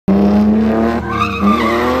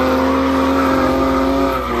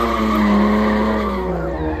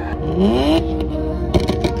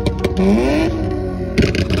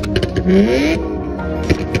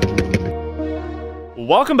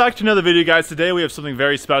Welcome back to another video, guys. Today we have something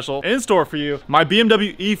very special in store for you. My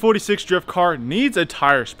BMW E46 drift car needs a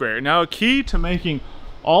tire sprayer. Now, a key to making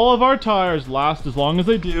all of our tires last as long as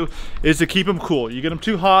they do is to keep them cool. You get them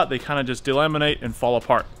too hot, they kind of just delaminate and fall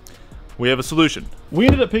apart. We have a solution. We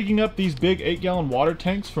ended up picking up these big 8-gallon water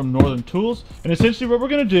tanks from Northern Tools, and essentially what we're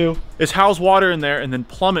gonna do is house water in there and then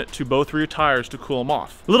plumb it to both rear tires to cool them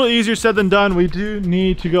off. A little easier said than done. We do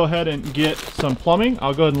need to go ahead and get some plumbing.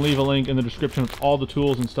 I'll go ahead and leave a link in the description of all the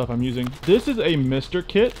tools and stuff I'm using. This is a mister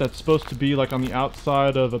kit that's supposed to be like on the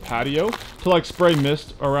outside of a patio to like spray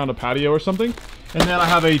mist around a patio or something. And then I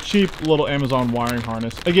have a cheap little Amazon wiring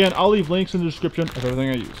harness. Again, I'll leave links in the description of everything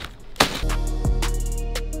I use.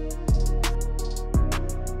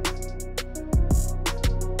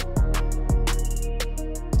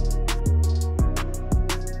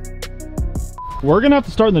 We're gonna have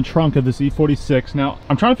to start in the trunk of this E46. Now,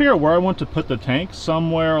 I'm trying to figure out where I want to put the tank,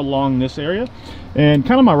 somewhere along this area. And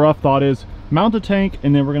kind of my rough thought is mount the tank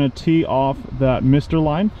and then we're gonna tee off that mister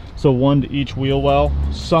line. So one to each wheel well,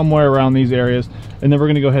 somewhere around these areas. And then we're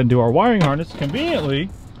gonna go ahead and do our wiring harness conveniently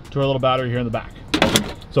to our little battery here in the back.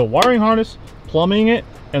 So wiring harness, plumbing it,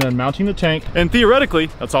 and then mounting the tank. And theoretically,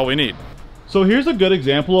 that's all we need. So here's a good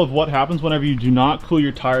example of what happens whenever you do not cool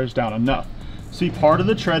your tires down enough. See, part of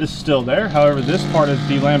the tread is still there, however this part is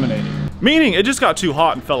delaminating. Meaning it just got too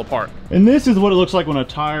hot and fell apart. And this is what it looks like when a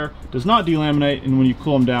tire does not delaminate and when you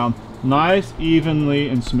cool them down, nice, evenly,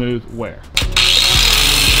 and smooth wear.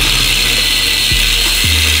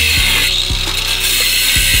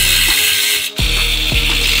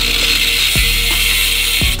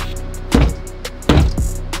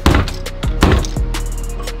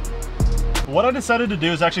 What I decided to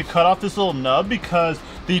do is actually cut off this little nub because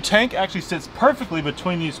the tank actually sits perfectly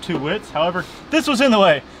between these two widths. However, this was in the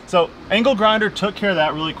way. So angle grinder took care of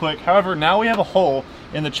that really quick. However, now we have a hole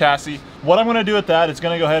in the chassis. What I'm gonna do with that is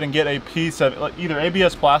gonna go ahead and get a piece of either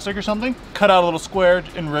ABS plastic or something, cut out a little square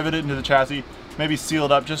and rivet it into the chassis, maybe seal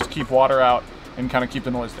it up just to keep water out and kind of keep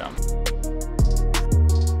the noise down.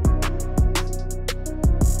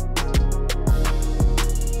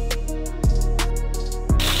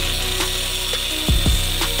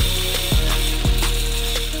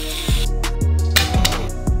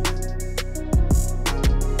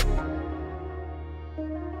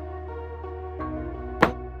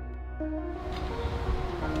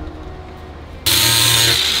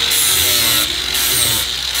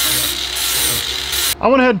 I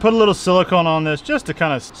went ahead and put a little silicone on this just to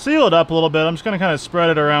kind of seal it up a little bit. I'm just going to kind of spread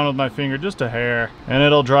it around with my finger, just a hair, and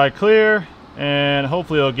it'll dry clear, and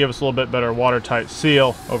hopefully it'll give us a little bit better watertight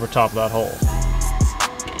seal over top of that hole.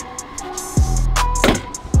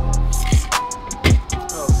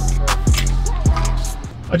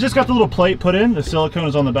 I just got the little plate put in, the silicone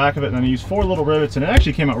is on the back of it, and then I used 4 little rivets, and it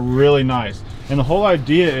actually came out really nice. And the whole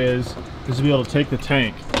idea is to be able to take the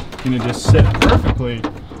tank and it just sit perfectly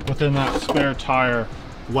within that spare tire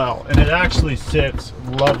well, and it actually sits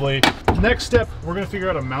lovely. Next step, we're going to figure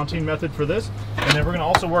out a mounting method for this, and then we're going to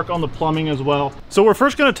also work on the plumbing as well. So we're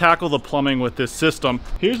first going to tackle the plumbing with this system.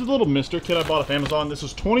 Here's the little mister kit I bought off Amazon. This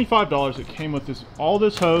was $25. It came with all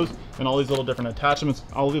this hose and all these little different attachments.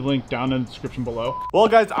 I'll leave a link down in the description below. Well,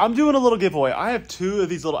 guys, I'm doing a little giveaway. I have 2 of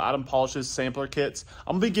these little Adam Polishes sampler kits.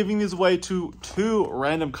 I'm gonna be giving these away to 2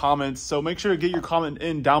 random comments, so make sure to get your comment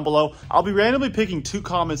in down below. I'll be randomly picking 2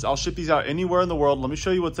 comments. I'll ship these out anywhere in the world. Let me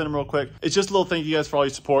show you what's in them real quick. It's just a little thank you guys for all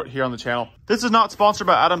your support here on the channel. This is not sponsored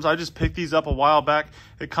by Adams. I just picked these up a while back.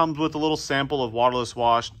 It comes with a little sample of waterless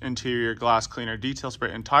wash, interior glass cleaner, detail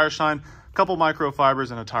spray, and tire shine. Couple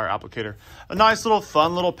microfibers and a tire applicator. A nice little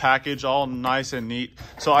fun little package, all nice and neat.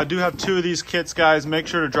 So I do have 2 of these kits, guys. Make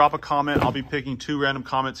sure to drop a comment. I'll be picking 2 random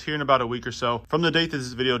comments here in about a week or so from the date that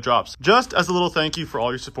this video drops, just as a little thank you for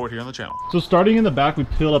all your support here on the channel. So starting in the back, we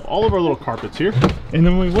peeled up all of our little carpets here, and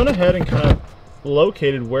then we went ahead and kind of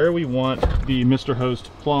located where we want the mister hose to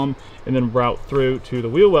plumb and then route through to the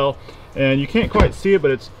wheel well. And you can't quite see it, but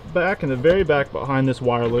it's back in the very back behind this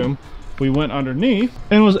wire loom. We went underneath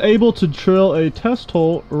and was able to drill a test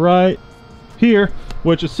hole right here,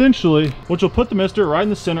 which will put the mister right in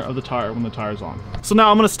the center of the tire when the tire's on. So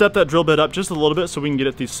now I'm going to step that drill bit up just a little bit so we can get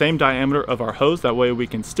it the same diameter of our hose. That way we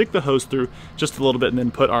can stick the hose through just a little bit and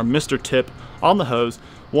then put our mister tip on the hose,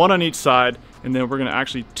 1 on each side, and then we're going to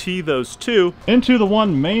actually tee those 2 into the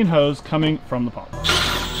one main hose coming from the pump.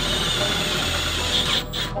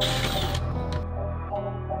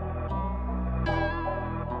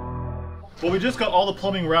 Well, we just got all the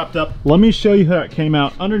plumbing wrapped up. Let me show you how it came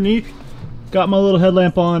out. Underneath, got my little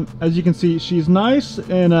headlamp on. As you can see, she's nice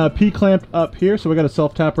and P-clamped up here. So we got a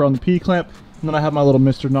self-tapper on the P-clamp. And then I have my little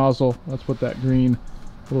mister nozzle. That's what that green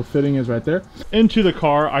little fitting is right there. Into the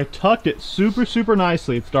car, I tucked it super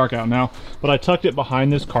nicely. It's dark out now, but I tucked it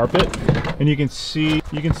behind this carpet, and you can see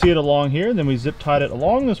it along here. And then we zip tied it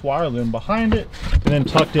along this wire loom behind it, and then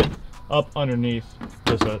tucked it up underneath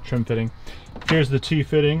this trim fitting. Here's the T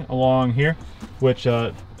fitting along here, which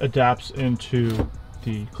adapts into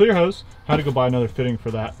the clear hose. Had to go buy another fitting for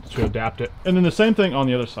that to adapt it. And then the same thing on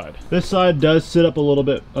the other side. This side does sit up a little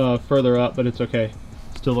bit further up, but it's okay.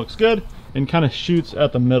 Still looks good and kind of shoots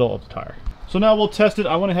at the middle of the tire. So now we'll test it.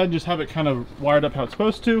 I went ahead and just have it kind of wired up how it's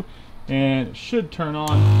supposed to, and it should turn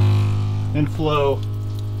on and flow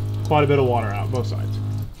quite a bit of water out both sides.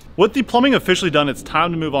 With the plumbing officially done, it's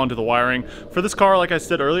time to move on to the wiring. For this car, like I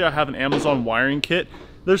said earlier, I have an Amazon wiring kit.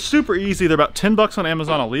 They're super easy. They're about 10 bucks on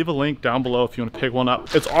Amazon. I'll leave a link down below if you want to pick one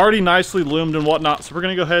up. It's already nicely loomed and whatnot, so we're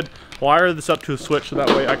gonna go ahead, wire this up to a switch so that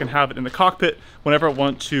way I can have it in the cockpit. Whenever I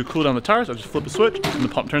want to cool down the tires, I just flip a switch and the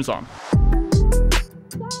pump turns on.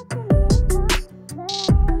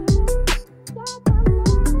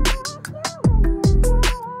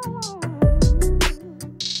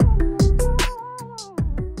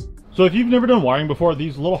 So if you've never done wiring before,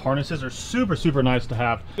 these little harnesses are super nice to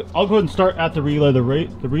have. I'll go ahead and start at the relay. The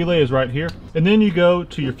relay is right here. And then you go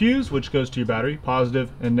to your fuse, which goes to your battery, positive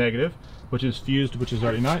and negative, which is fused, which is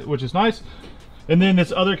already nice, which is nice. And then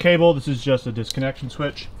this other cable, this is just a disconnection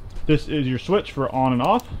switch. This is your switch for on and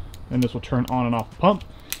off, and this will turn on and off the pump.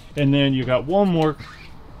 And then you got one more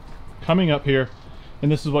coming up here,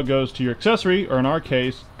 and this is what goes to your accessory, or in our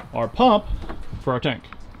case, our pump for our tank.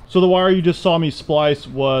 So the wire you just saw me splice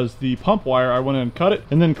was the pump wire. I went in and cut it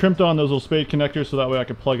and then crimped on those little spade connectors so that way I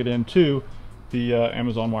could plug it into the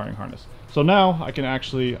Amazon wiring harness. So now I can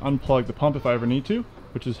actually unplug the pump if I ever need to,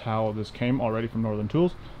 which is how this came already from Northern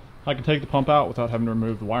Tools. I can take the pump out without having to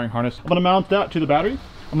remove the wiring harness. I'm gonna mount that to the battery.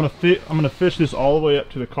 I'm gonna fish this all the way up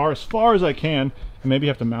to the car as far as I can, and maybe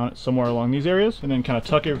have to mount it somewhere along these areas, and then kind of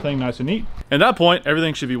tuck everything nice and neat. At that point,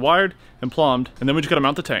 everything should be wired and plumbed, and then we just gotta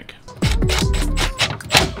mount the tank.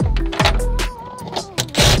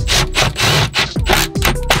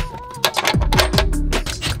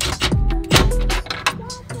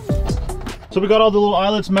 So we got all the little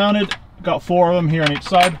eyelets mounted, got 4 of them here on each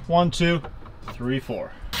side. 1, 2, 3,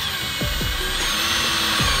 4.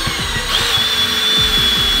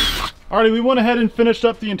 Alrighty, we went ahead and finished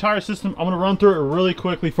up the entire system. I'm gonna run through it really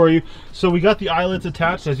quickly for you. So we got the eyelets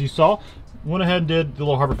attached, as you saw. Went ahead and did the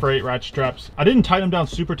little Harbor Freight ratchet straps. I didn't tighten them down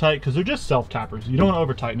super tight because they're just self-tappers. You don't want to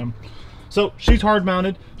over tighten them. So she's hard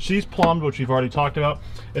mounted, she's plumbed, which we've already talked about.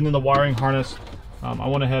 And then the wiring harness, I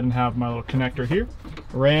went ahead and have my little connector here.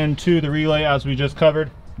 Ran to the relay as we just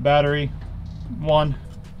covered. Battery, 1,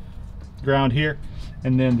 ground here.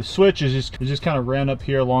 And then the switch is just kind of ran up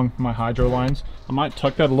here along my hydro lines. I might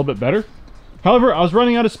tuck that a little bit better. However, I was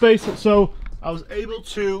running out of space, so I was able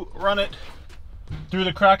to run it through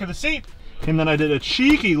the crack of the seat. And then I did a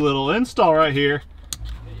cheeky little install right here.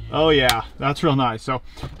 Oh yeah, that's real nice. So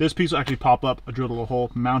this piece will actually pop up. I drilled a little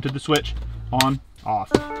hole, mounted the switch, on,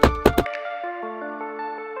 off.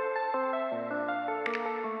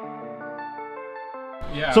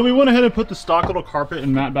 Yeah. So we went ahead and put the stock little carpet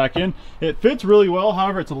and mat back in. It fits really well,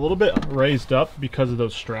 however, it's a little bit raised up because of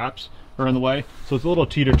those straps are in the way. So it's a little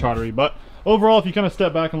teeter-tottery, but overall, if you kind of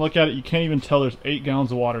step back and look at it, you can't even tell there's 8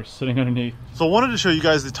 gallons of water sitting underneath. So I wanted to show you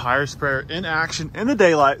guys the tire sprayer in action in the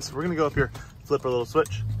daylight. So we're gonna go up here, flip our little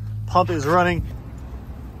switch. Pump is running.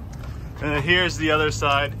 And then here's the other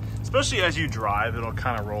side. Especially as you drive, it'll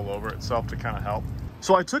kind of roll over itself to kind of help.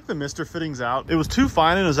 So I took the mister fittings out. It was too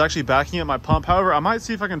fine and it was actually backing up my pump. However, I might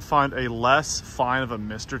see if I can find a less fine of a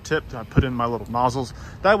mister tip to put in my little nozzles.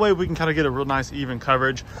 That way we can kind of get a real nice even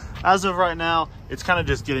coverage. As of right now, it's kind of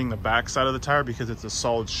just getting the back side of the tire because it's a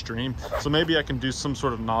solid stream. So maybe I can do some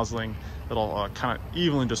sort of nozzling that'll kind of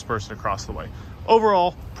evenly disperse it across the way.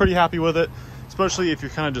 Overall, pretty happy with it, especially if you're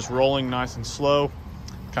kind of just rolling nice and slow,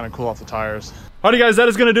 kind of cool off the tires. Alrighty guys, that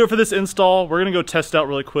is going to do it for this install. We're going to go test out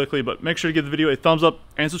really quickly, but make sure to give the video a thumbs up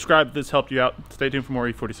and subscribe if this helped you out. Stay tuned for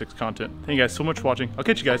more E46 content. Thank you guys so much for watching. I'll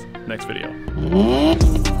catch you guys next video.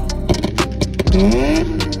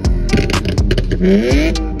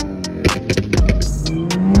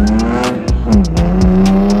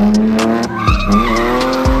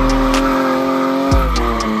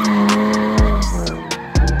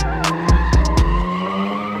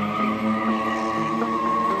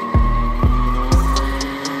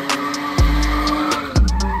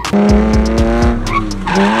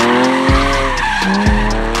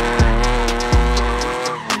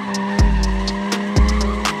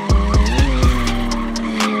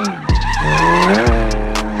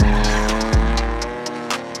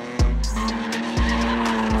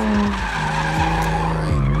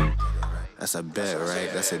 That's a bet, right?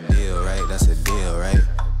 That's a deal, right? That's a deal, right?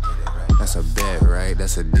 That's a bet, right?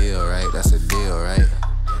 That's a deal, right? That's a deal, right?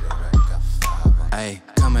 Ayy,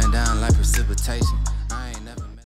 coming down like precipitation.